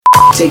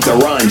Take the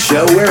Ron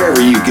Show wherever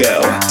you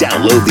go.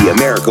 Download the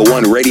America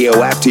One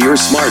Radio app to your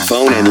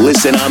smartphone and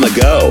listen on the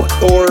go.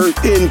 Or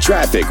in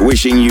traffic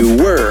wishing you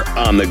were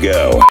on the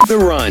go. The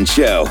Ron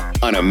Show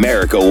on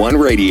America One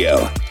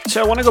Radio.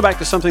 So I want to go back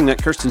to something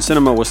that Kirsten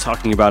Sinema was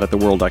talking about at the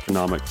World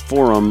Economic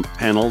Forum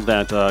panel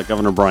that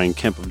Governor Brian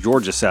Kemp of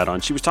Georgia sat on.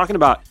 She was talking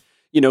about,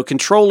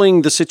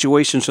 controlling the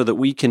situation so that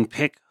we can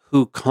pick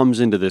who comes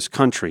into this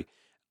country.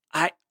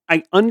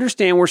 I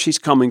understand where she's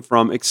coming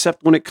from,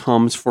 except when it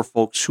comes for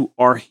folks who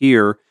are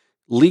here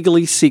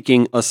legally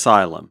seeking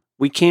asylum.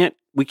 We can't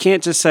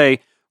just say,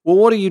 well,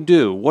 what do you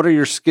do? What are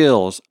your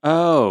skills?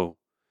 Oh,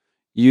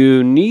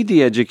 you need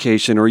the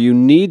education or you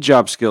need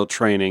job skill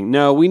training.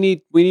 No, we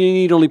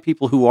need only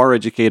people who are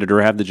educated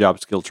or have the job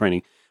skill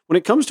training. When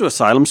it comes to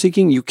asylum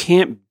seeking, you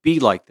can't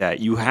be like that.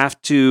 You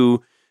have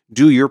to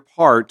do your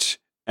part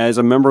as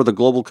a member of the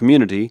global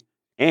community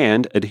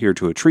and adhere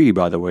to a treaty,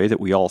 by the way, that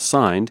we all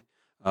signed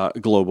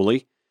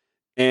globally,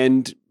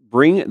 and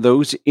bring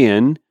those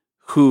in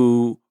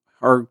who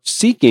are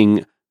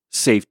seeking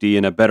safety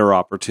and a better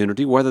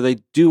opportunity, whether they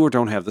do or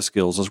don't have the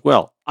skills as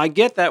well. I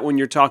get that when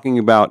you're talking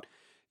about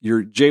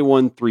your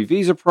J-1-3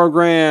 visa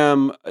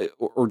program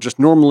or just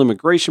normal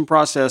immigration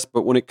process,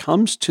 but when it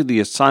comes to the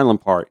asylum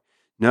part,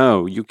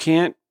 no, you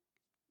can't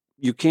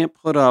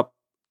put up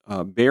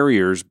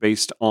barriers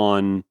based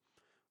on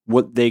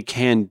what they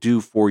can do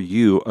for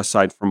you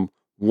aside from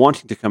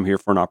wanting to come here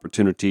for an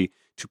opportunity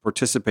to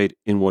participate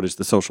in what is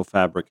the social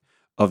fabric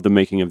of the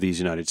making of these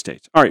United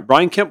States. All right,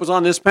 Brian Kemp was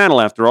on this panel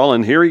after all,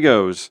 and here he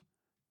goes.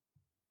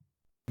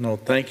 No,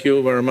 thank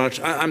you very much.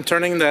 I'm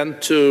turning then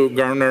to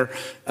Governor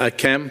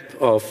Kemp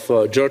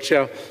of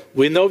Georgia.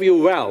 We know you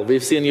well.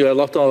 We've seen you a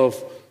lot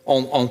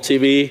on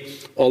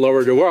TV all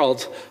over the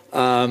world.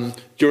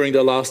 During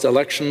the last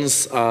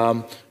elections,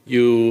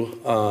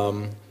 you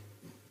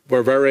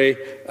were very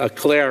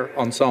clear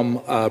on some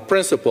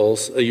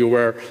principles. You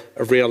were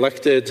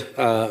reelected,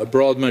 a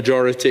broad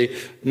majority.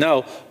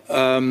 Now,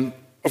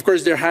 of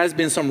course, there has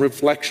been some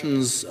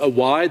reflections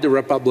why the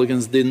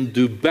Republicans didn't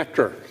do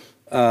better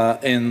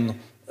in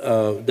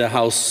the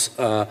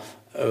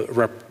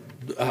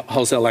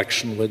House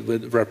election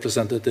with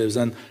representatives.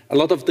 And a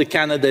lot of the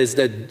candidates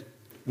that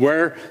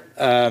were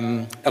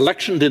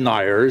election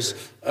deniers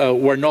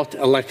were not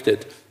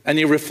elected.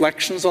 Any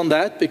reflections on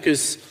that?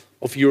 Because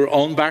of your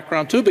own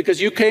background too,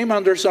 because you came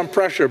under some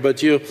pressure,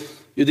 but you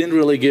didn't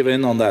really give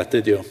in on that,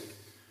 did you?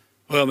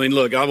 Well, I mean,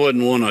 look, I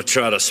wouldn't want to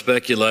try to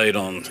speculate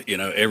on,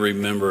 every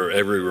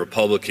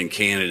Republican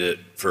candidate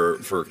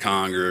for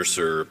Congress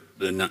or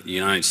the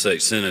United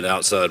States Senate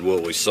outside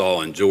what we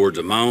saw in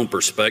Georgia. My own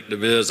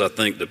perspective is I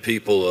think the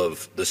people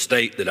of the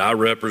state that I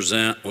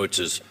represent, which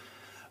is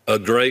a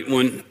great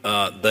one,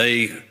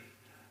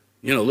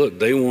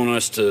 they want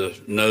us to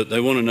know,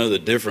 they want to know the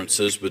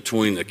differences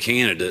between the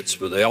candidates,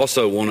 but they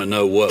also want to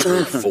know what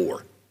we're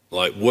for.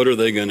 Like, what are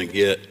they going to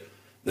get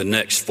the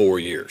next 4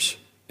 years?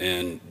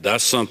 And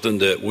that's something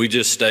that we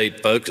just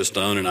stayed focused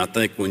on. And I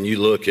think when you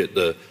look at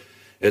the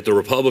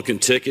Republican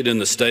ticket in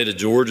the state of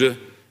Georgia,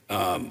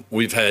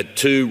 we've had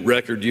 2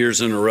 record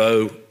years in a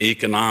row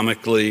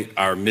economically.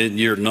 Our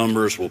mid-year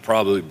numbers will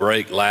probably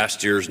break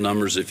last year's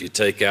numbers if you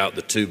take out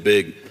the 2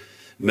 big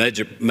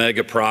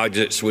mega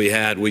projects we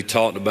had. We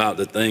talked about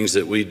the things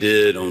that we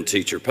did on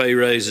teacher pay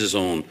raises,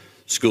 on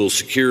school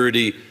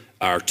security,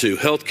 our 2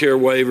 healthcare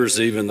waivers,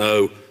 even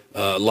though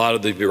a lot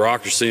of the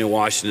bureaucracy in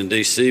Washington,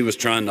 D.C. was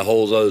trying to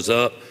hold those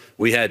up.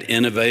 We had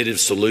innovative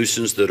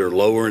solutions that are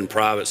lowering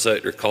private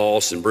sector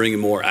costs and bringing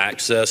more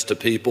access to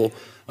people,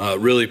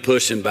 really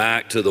pushing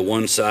back to the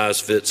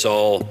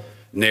one-size-fits-all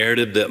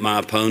narrative that my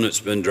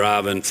opponent's been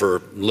driving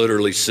for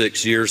literally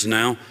 6 years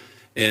now.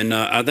 And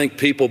I think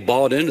people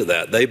bought into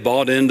that. They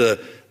bought into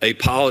a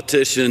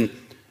politician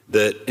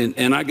that,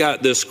 and I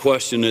got this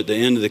question at the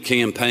end of the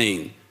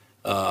campaign.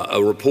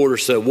 A reporter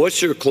said,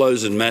 what's your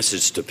closing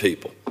message to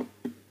people?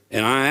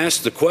 And I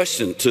asked the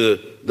question to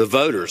the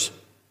voters,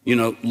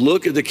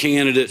 look at the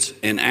candidates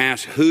and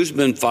ask who's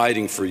been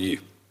fighting for you?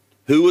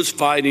 Who was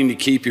fighting to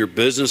keep your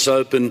business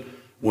open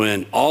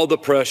when all the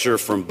pressure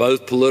from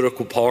both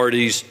political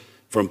parties,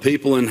 from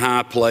people in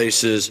high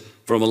places,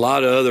 from a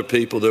lot of other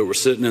people that were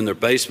sitting in their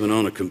basement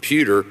on a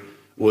computer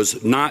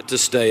was not to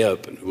stay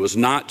open, was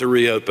not to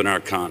reopen our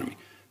economy?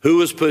 Who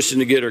was pushing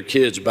to get our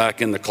kids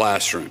back in the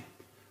classroom?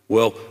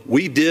 Well,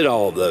 we did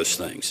all of those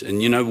things. And,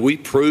 we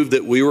proved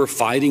that we were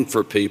fighting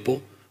for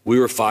people. We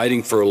were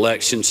fighting for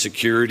election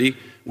security.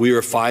 We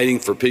were fighting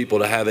for people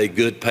to have a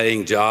good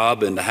paying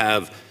job and to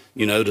have,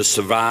 to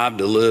survive,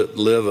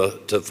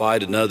 to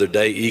fight another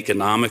day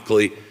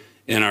economically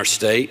in our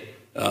state.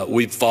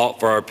 We fought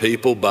for our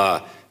people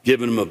by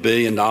giving them $1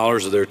 billion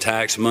of their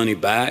tax money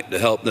back to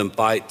help them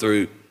fight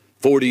through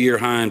 40-year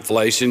high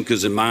inflation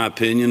because, in my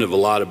opinion, of a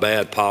lot of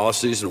bad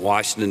policies in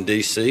Washington,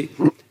 D.C.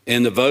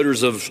 And the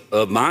voters of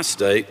my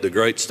state, the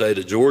great state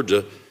of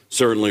Georgia,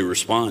 certainly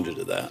responded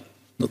to that.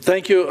 Well,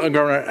 thank you,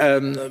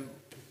 Governor.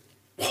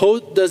 How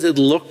does it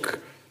look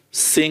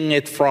seeing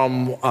it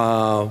from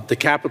the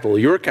capital,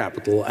 your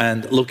capital,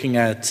 and looking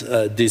at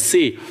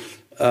D.C.?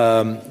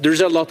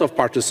 there's a lot of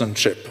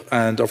partisanship.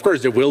 And of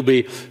course, there will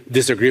be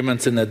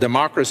disagreements in a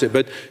democracy.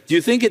 But do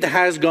you think it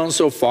has gone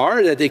so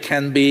far that it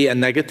can be a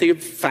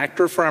negative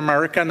factor for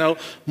America now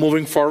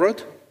moving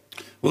forward?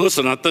 Well,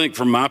 listen, I think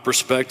from my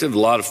perspective, a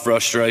lot of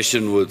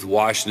frustration with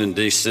Washington,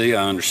 D.C.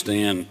 I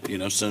understand,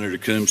 Senator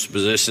Coombs'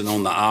 position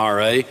on the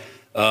IRA.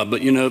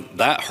 But,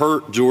 that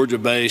hurt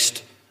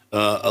Georgia-based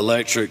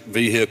electric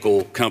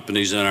vehicle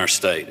companies in our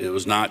state. It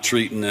was not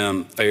treating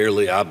them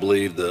fairly. I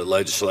believe the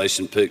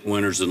legislation picked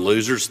winners and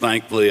losers.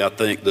 Thankfully, I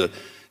think the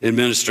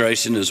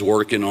administration is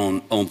working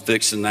on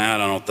fixing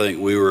that. I don't think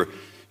we were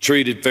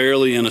treated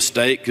fairly in a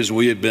state because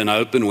we had been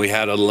open. We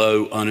had a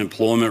low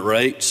unemployment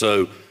rate.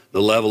 So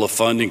the level of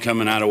funding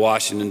coming out of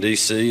Washington,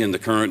 D.C. and the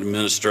current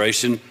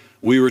administration,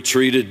 we were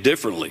treated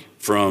differently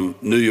from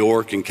New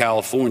York and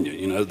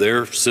California.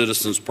 Their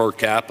citizens per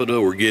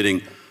capita were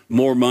getting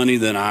more money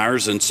than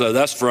ours. And so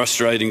that's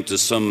frustrating to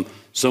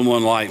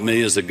someone like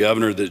me as a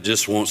governor that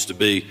just wants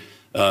to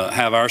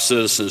have our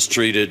citizens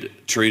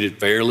treated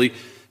fairly.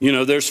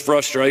 There's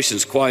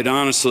frustrations, quite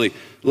honestly.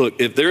 Look,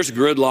 if there's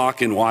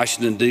gridlock in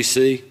Washington,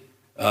 D.C.,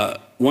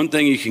 one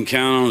thing you can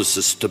count on is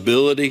the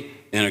stability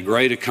and a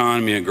great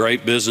economy, a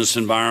great business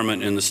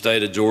environment in the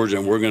state of Georgia,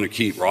 and we're going to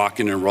keep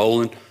rocking and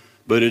rolling.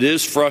 But it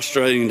is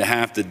frustrating to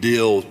have to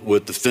deal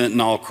with the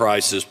fentanyl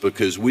crisis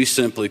because we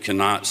simply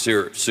cannot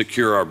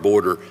secure our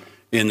border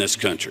in this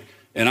country.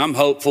 And I'm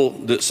hopeful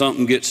that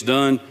something gets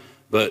done,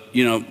 but,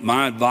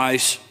 my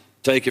advice,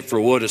 take it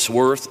for what it's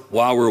worth.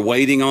 While we're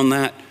waiting on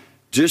that,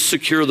 just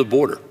secure the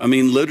border. I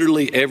mean,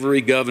 literally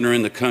every governor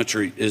in the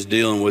country is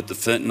dealing with the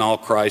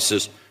fentanyl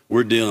crisis.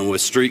 We're dealing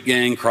with street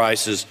gang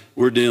crisis.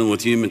 We're dealing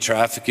with human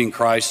trafficking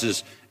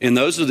crisis. And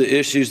those are the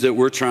issues that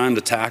we're trying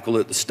to tackle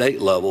at the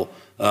state level.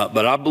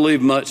 But I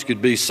believe much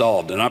could be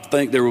solved. And I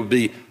think there will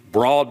be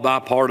broad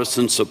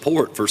bipartisan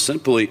support for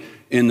simply,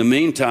 in the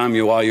meantime,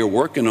 while you're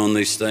working on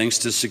these things,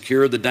 to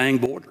secure the dang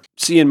border.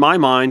 See, in my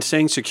mind,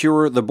 saying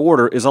secure the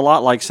border is a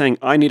lot like saying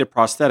I need a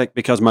prosthetic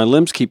because my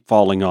limbs keep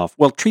falling off.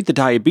 Well, treat the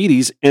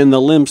diabetes and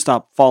the limbs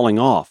stop falling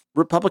off.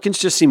 Republicans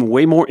just seem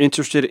way more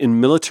interested in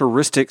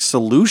militaristic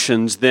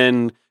solutions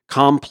than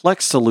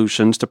complex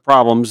solutions to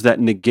problems that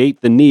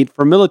negate the need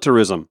for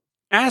militarism.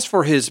 As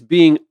for his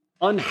being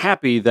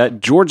unhappy that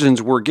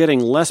Georgians were getting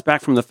less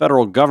back from the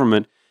federal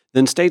government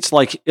than states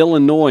like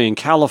Illinois and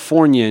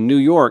California and New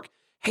York,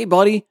 hey,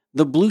 buddy,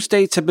 the blue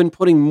states have been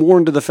putting more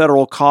into the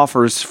federal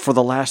coffers for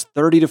the last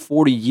 30 to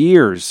 40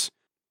 years.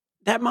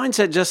 That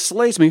mindset just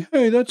slays me.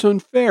 Hey, that's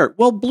unfair.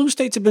 Well, blue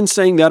states have been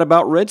saying that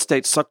about red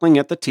states suckling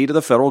at the teat of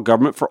the federal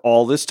government for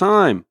all this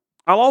time.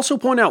 I'll also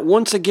point out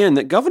once again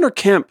that Governor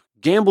Kemp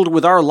gambled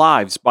with our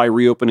lives by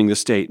reopening the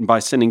state and by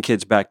sending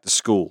kids back to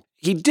school.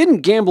 He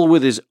didn't gamble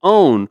with his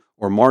own,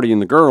 or Marty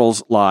and the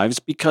girls' lives,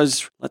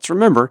 because, let's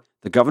remember,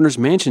 the governor's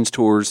mansions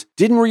tours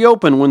didn't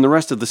reopen when the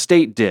rest of the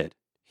state did.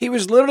 He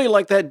was literally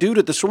like that dude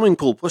at the swimming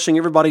pool pushing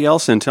everybody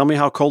else in. Tell me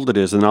how cold it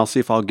is, and I'll see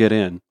if I'll get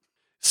in.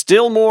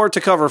 Still more to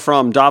cover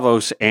from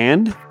Davos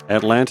and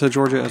Atlanta,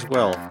 Georgia as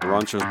well. The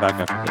Ron Show's back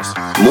after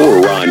this.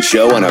 More Ron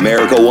Show on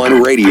America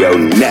One Radio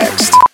next.